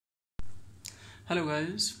Hello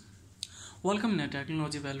guys, welcome to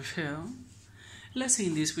Technology Welfare. Let's see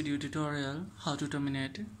in this video tutorial how to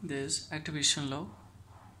terminate this activation lock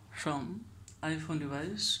from iPhone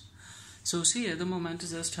device. So see, at the moment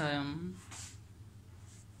just I am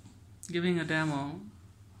giving a demo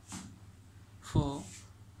for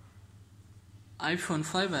iPhone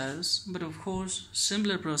 5s, but of course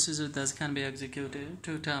similar procedure that can be executed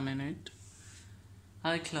to terminate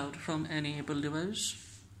iCloud from any Apple device.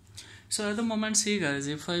 So at the moment, see guys,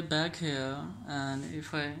 if I back here and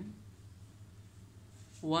if I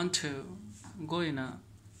want to go in a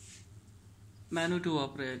menu to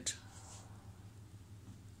operate,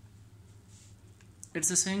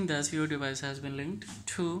 it's saying that your device has been linked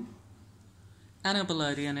to an Apple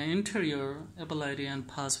ID and an interior Apple ID and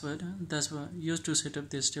password that's used to set up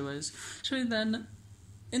this device. So then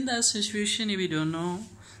in that situation, if you don't know,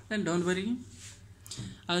 then don't worry.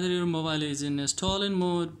 Either your mobile is in stolen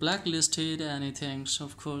mode, blacklisted, anything. So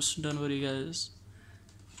of course, don't worry guys.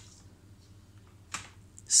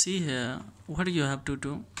 See here, what do you have to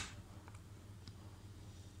do?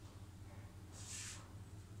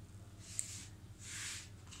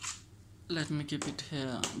 Let me keep it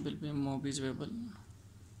here, will be more visible.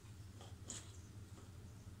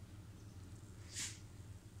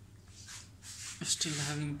 Still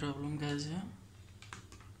having problem guys here.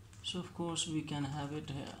 So of course we can have it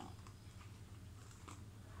here.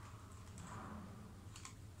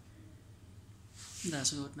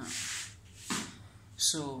 That's good now.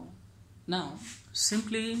 So now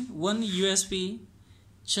simply one USB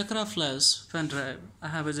Chakra flash pen drive I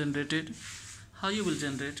have generated. How you will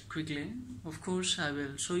generate quickly? Of course I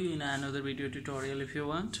will show you in another video tutorial if you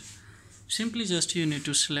want. Simply just you need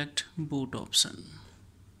to select boot option.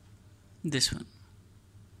 This one.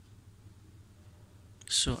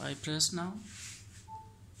 So I press now.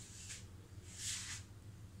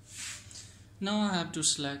 Now I have to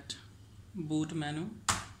select boot menu,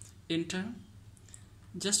 enter.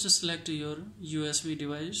 Just select your USB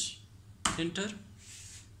device, enter.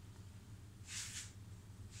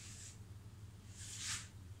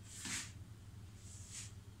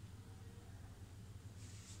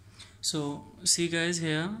 So see guys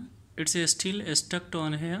here, it's still stuck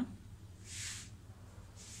on here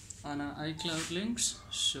on iCloud links.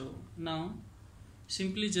 So now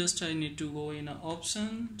simply just I need to go in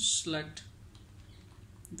option, select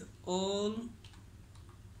the all,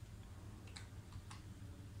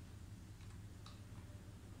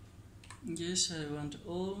 yes I want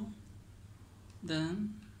all,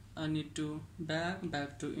 then I need to back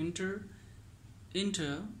to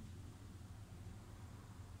enter,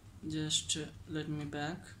 just let me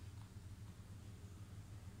back.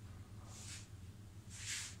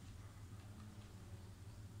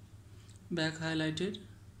 Back highlighted.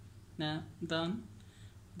 Now done.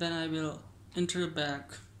 Then I will enter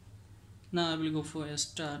back. Now I will go for a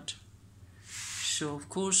start. So of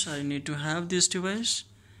course I need to have this device.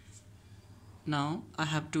 Now I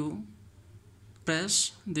have to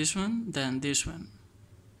press this one, then this one.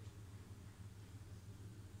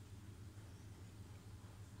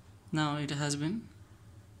 Now it has been.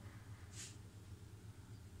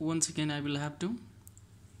 Once again I will have to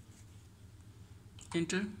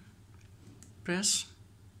enter, press.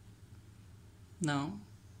 Now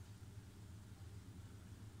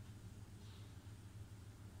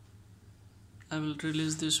I will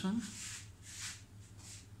release this one.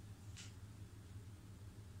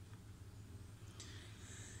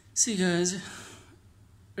 See guys,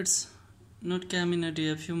 it's not came in a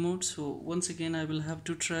DFU mode, so once again I will have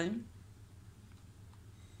to try.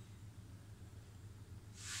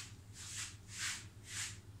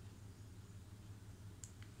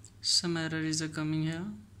 Some error is coming here,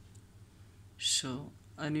 so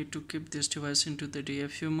I need to keep this device into the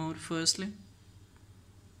DFU mode firstly.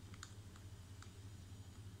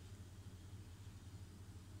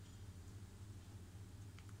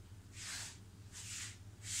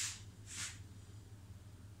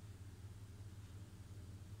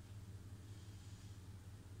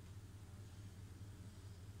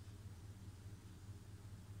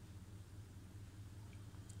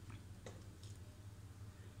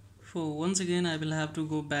 So once again I will have to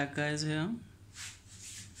go back guys here.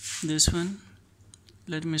 This one,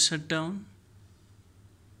 let me shut down.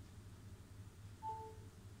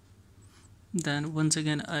 Then once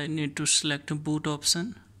again I need to select a boot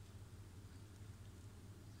option.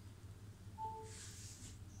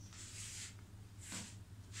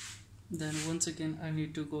 Then once again I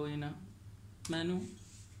need to go in a menu.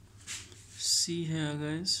 See here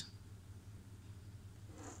guys,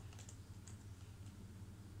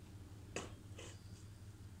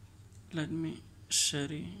 let me share.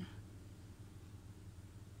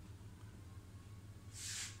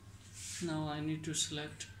 Now I need to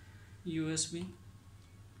select USB.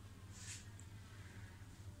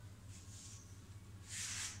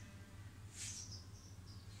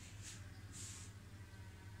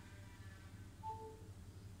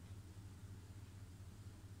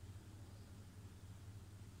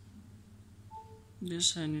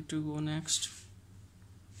 This I need to go next.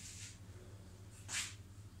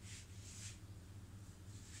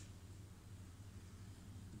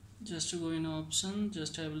 Just to go in option,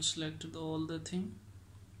 just I will select all the thing.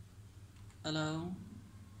 Allow,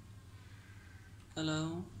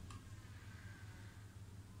 allow,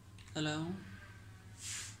 allow,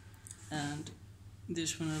 and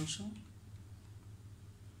this one also.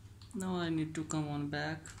 Now I need to come on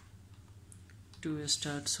back to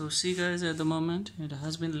start. So see guys, at the moment it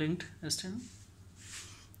has been linked still.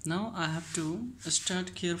 Now I have to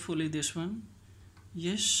start carefully this one.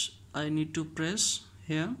 Yes, I need to press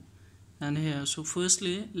here and here. So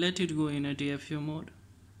firstly let it go in a DFU mode.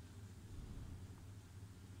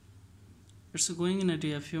 It's going in a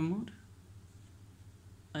DFU mode.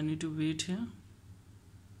 I need to wait here.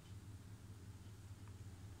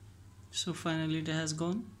 So finally it has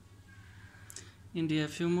gone in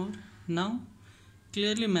DFU mode. Now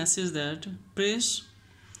clearly message that press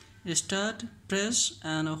start, press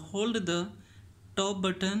and hold the top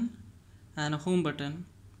button and home button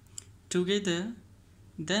together,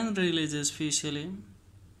 then releases officially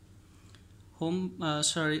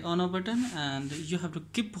on a button, and you have to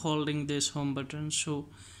keep holding this home button. So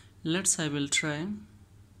I will try.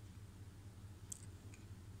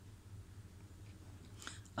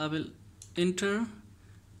 I will enter,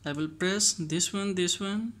 I will press this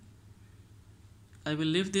one, I will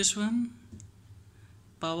leave this one,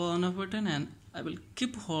 power on off button, and I will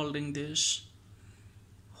keep holding this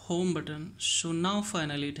home button. So now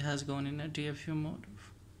finally it has gone in a DFU mode.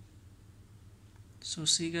 So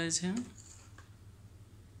see guys here.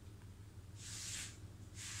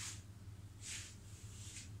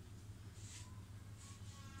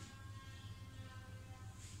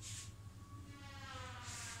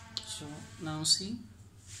 So now see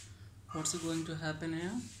what's going to happen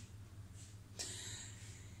here.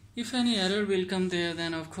 If any error will come there,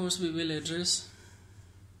 then of course we will address.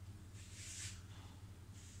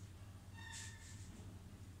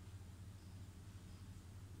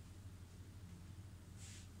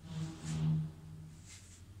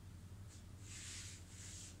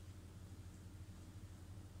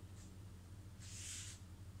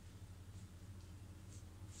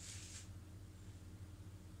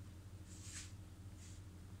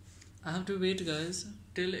 I have to wait guys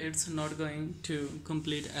till it's not going to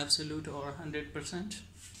complete absolute or 100%.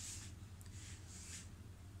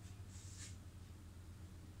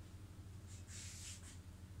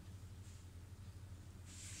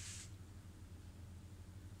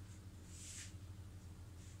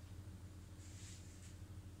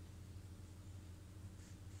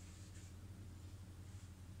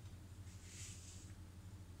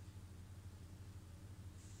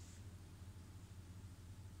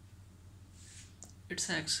 It's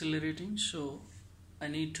accelerating, so I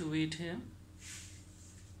need to wait here.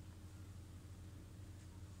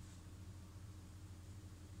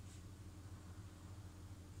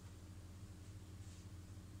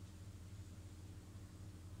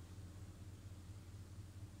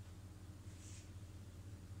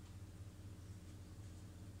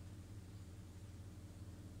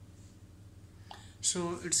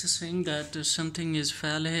 So it's saying that something is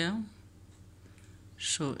fail here.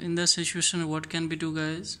 So in this situation what can we do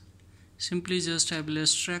guys? Simply just I will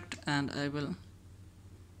extract and I will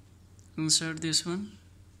insert this one.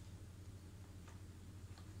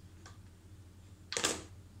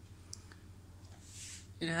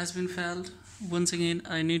 It has been failed. Once again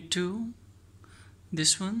I need to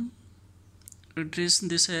this one address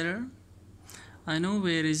this error. I know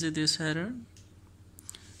where is this error.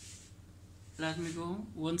 Let me go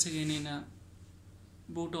once again in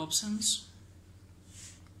boot options.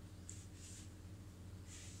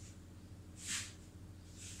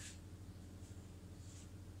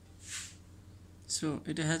 So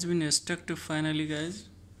it has been stuck to finally guys.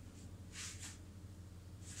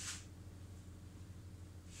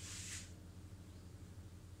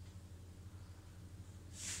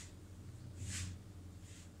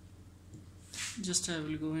 Just I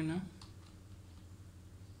will go in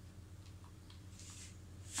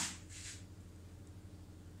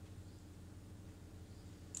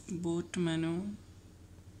boot menu.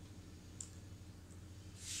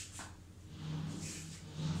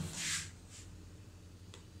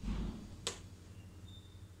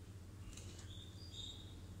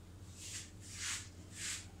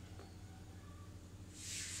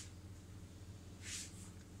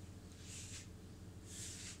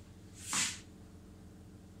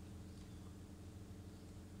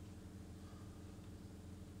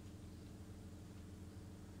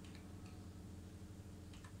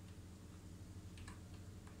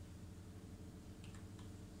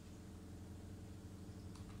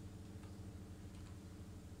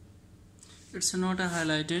 it's not a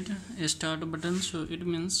highlighted a start button, so it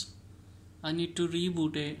means I need to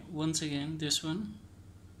reboot it once again, this one.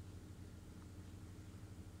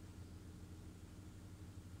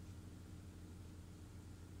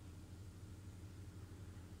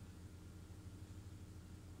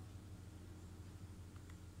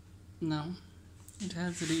 Now it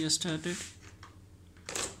has restarted.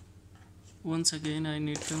 Once again I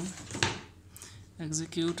need to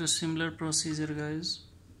execute a similar procedure, guys.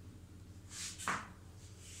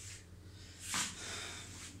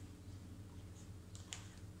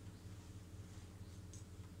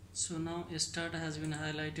 So now start has been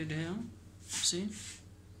highlighted here, see.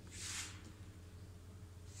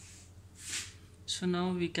 So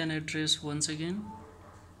now we can address once again.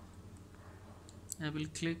 I will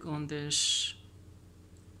click on this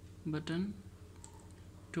button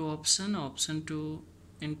to option to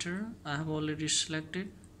enter. I have already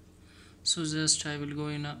selected, so just I will go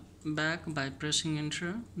in a back by pressing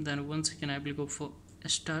enter. Then once again I will go for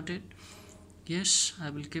start it. Yes,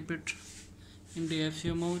 I will keep it in the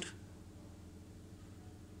FU mode.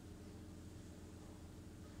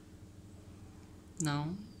 Now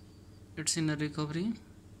it's in a recovery.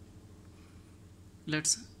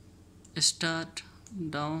 Let's start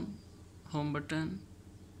down home button,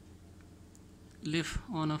 lift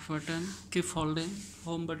on off button, keep holding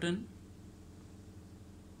home button.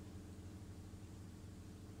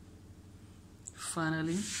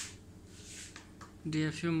 Finally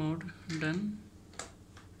DFU mode done.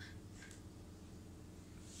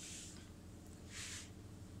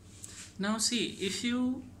 Now see, if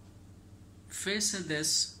you face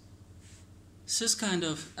this kind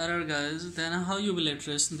of error, guys, then how you will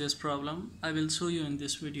address this problem, I will show you in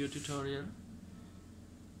this video tutorial.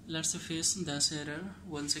 Let's face this error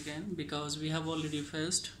once again, because we have already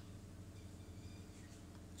faced,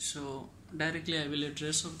 so directly I will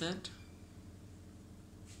address of that.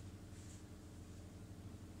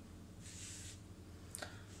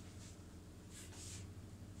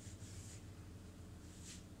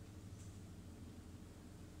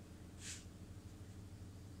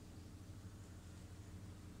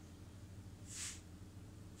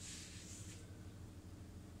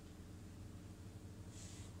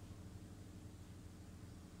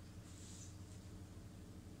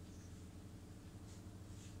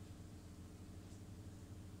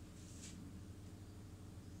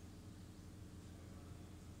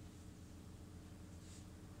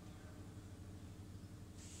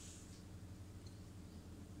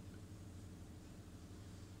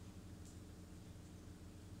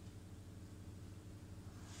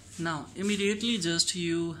 Now immediately just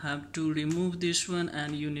you have to remove this one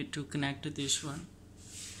and you need to connect this one,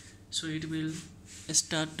 so it will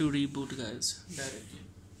start to reboot, guys, directly.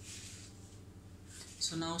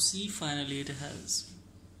 So now see, finally it has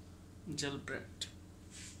jailbreaked.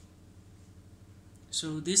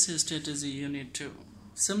 So this is strategy you need to.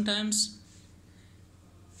 Sometimes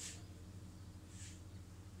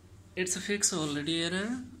it's a fix already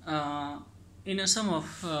error in some of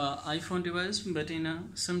iPhone device, but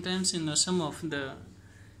sometimes in some of the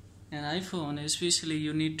iPhone especially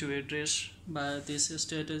you need to address by this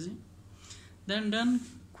strategy. Then done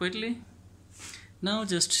quickly. Now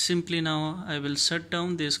just simply now I will shut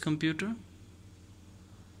down this computer,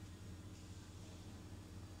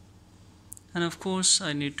 and of course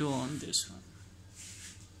I need to on this one.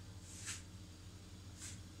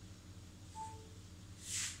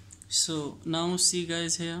 So now see,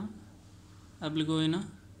 guys, here I will go in a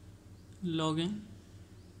login,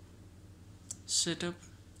 setup,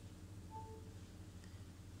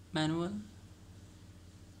 manual.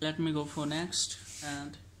 Let me go for next,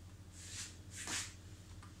 and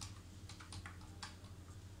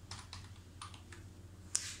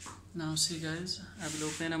now see, guys, I will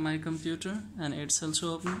open my computer and it's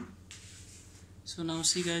also open. So now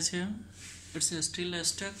see, guys, here it's still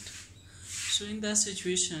stuck. So in that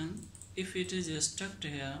situation, if it is stuck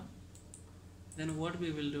here, then what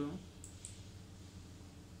we will do,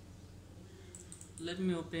 let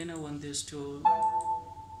me open this tool.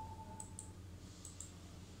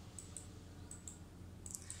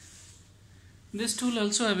 This tool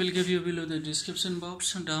also I will give you below the description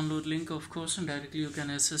box, download link, of course, and directly you can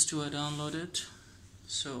access to download it.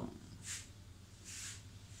 So,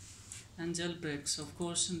 and jailbreaks, of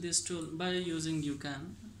course, in this tool by using you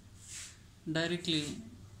can directly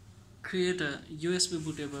create a USB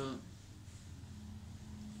bootable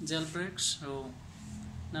jailbreaks. So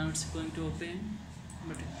now it's going to open,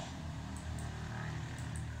 but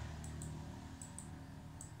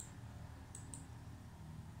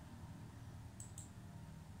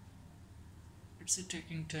it's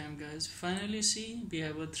taking time, guys. Finally see, we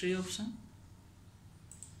have a 3 option.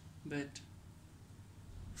 But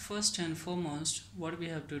first and foremost, what we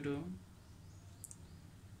have to do,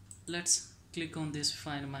 let's click on this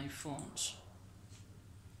find my phones.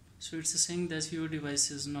 So it's saying that your device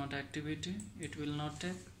is not activated, it will not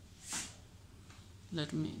take.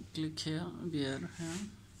 Let me click here, we are here.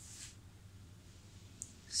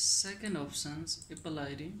 Second options, Apple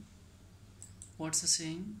ID. What's the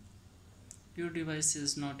saying? Your device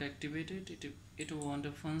is not activated, it won't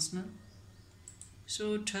be functional.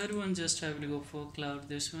 So third one, just I will go for cloud.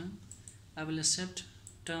 This one I will accept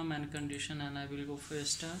term and condition and I will go for a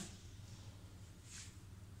start.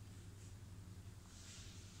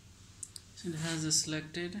 So it has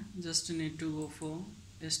selected, just need to go for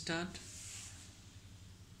a start.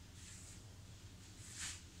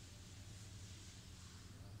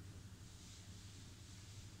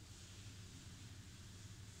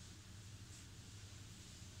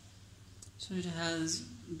 So it has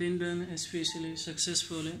been done especially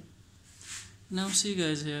successfully. Now see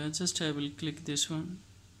guys, here just I will click this one.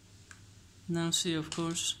 Now see, of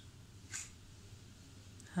course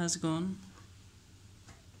has gone.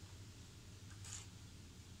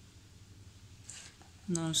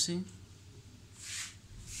 Now see.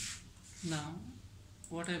 Now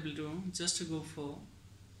what I will do, just to go for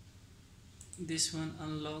this one,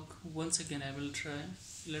 unlock. Once again I will try.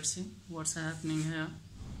 Let's see what's happening here.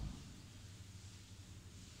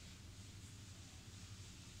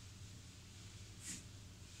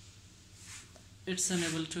 It's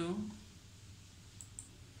unable to.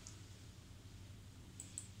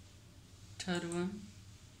 Third one,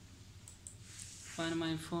 find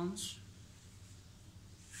my phones.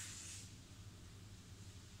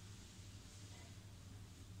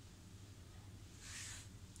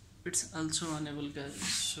 It's also unable,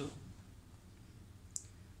 guys.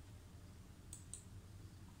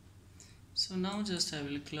 So now just I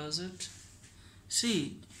will close it.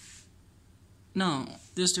 See, now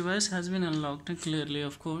this device has been unlocked clearly,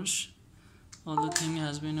 of course. All the thing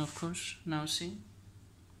has been, of course. Now see,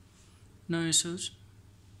 no issues.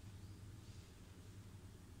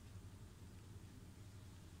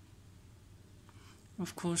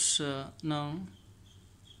 Of course, now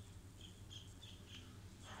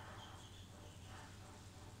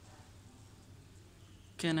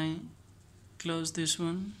can I close this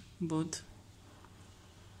one, both?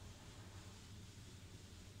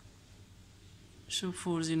 So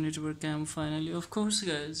 4G network cam finally. Of course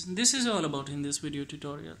guys, this is all about in this video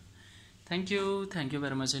tutorial. Thank you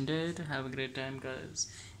very much indeed. Have a great time guys.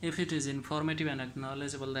 If it is informative and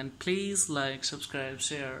acknowledgeable, then please like, subscribe,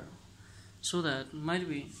 share, so that might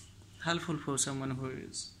be helpful for someone who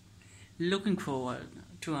is looking forward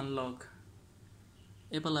to unlock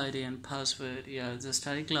Apple ID and password, just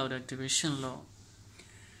iCloud activation law.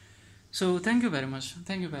 So thank you very much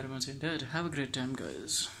indeed. Have a great time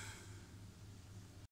guys.